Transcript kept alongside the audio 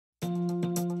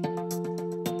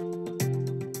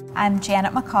I'm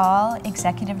Janet McCall,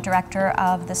 Executive Director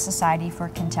of the Society for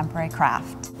Contemporary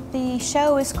Craft. The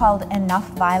show is called Enough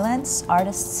Violence,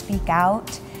 Artists Speak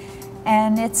Out,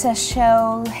 and it's a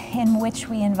show in which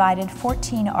we invited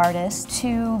 14 artists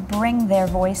to bring their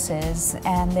voices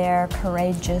and their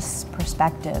courageous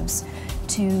perspectives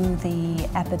to the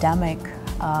epidemic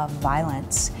of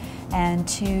violence, and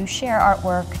to share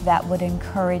artwork that would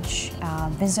encourage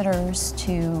visitors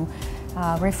to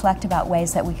reflect about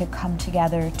ways that we could come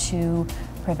together to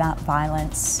prevent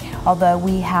violence. Although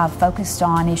we have focused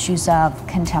on issues of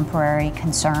contemporary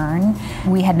concern,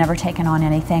 we had never taken on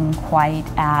anything quite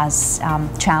as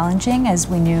challenging as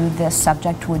we knew this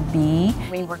subject would be.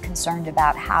 We were concerned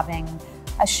about having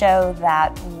a show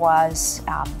that was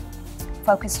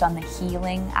focused on the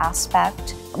healing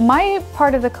aspect. My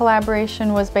part of the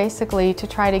collaboration was basically to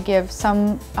try to give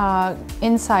some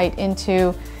insight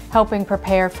into helping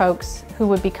prepare folks who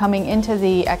would be coming into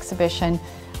the exhibition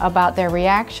about their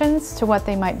reactions to what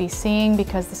they might be seeing,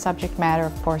 because the subject matter,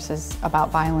 of course, is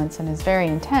about violence and is very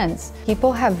intense.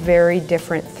 People have very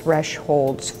different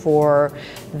thresholds for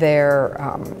their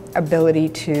ability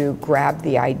to grab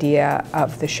the idea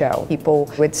of the show.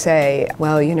 People would say,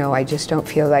 well, you know, I just don't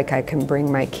feel like I can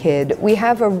bring my kid. We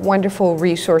have a wonderful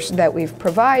resource that we've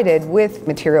provided with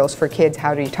materials for kids.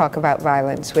 How do you talk about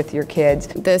violence with your kids?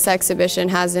 This exhibition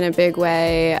has, in a big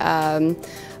way,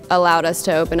 allowed us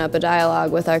to open up a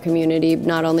dialogue with our community,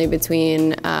 not only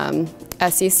between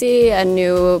SEC and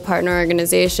new partner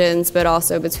organizations, but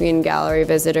also between gallery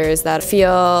visitors that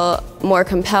feel more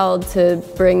compelled to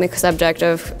bring the subject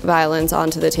of violence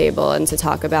onto the table and to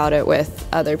talk about it with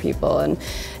other people. And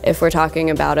if we're talking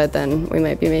about it, then we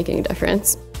might be making a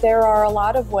difference. There are a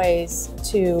lot of ways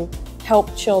to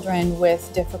help children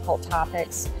with difficult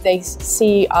topics. They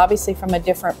see, obviously, from a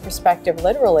different perspective,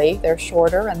 literally. They're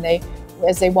shorter, and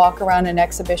as they walk around an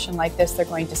exhibition like this, they're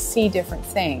going to see different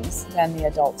things than the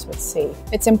adults would see.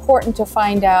 It's important to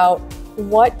find out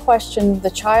what question the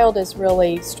child is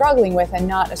really struggling with and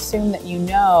not assume that you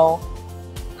know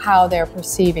how they're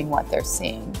perceiving what they're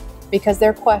seeing, because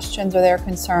their questions or their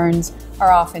concerns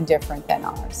are often different than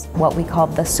ours. What we call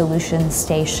the solution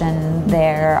station.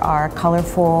 There are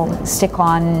colorful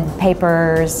stick-on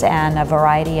papers and a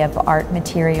variety of art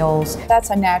materials. That's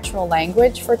a natural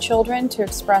language for children to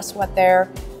express what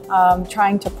they're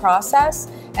trying to process.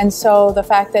 And so the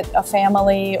fact that a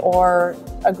family or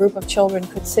a group of children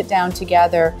could sit down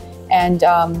together and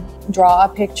draw a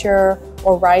picture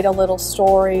or write a little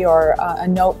story or a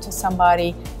note to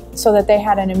somebody so that they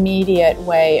had an immediate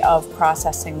way of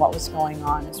processing what was going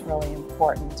on is really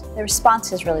important. The response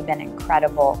has really been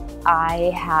incredible.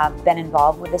 I have been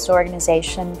involved with this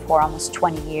organization for almost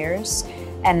 20 years,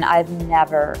 and I've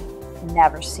never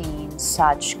seen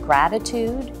such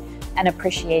gratitude and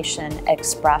appreciation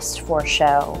expressed for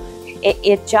show.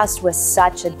 It just was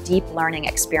such a deep learning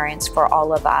experience for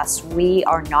all of us. We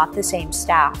are not the same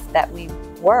staff that we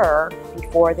were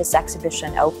before this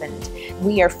exhibition opened.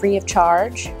 We are free of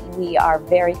charge. We are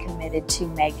very committed to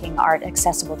making art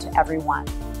accessible to everyone.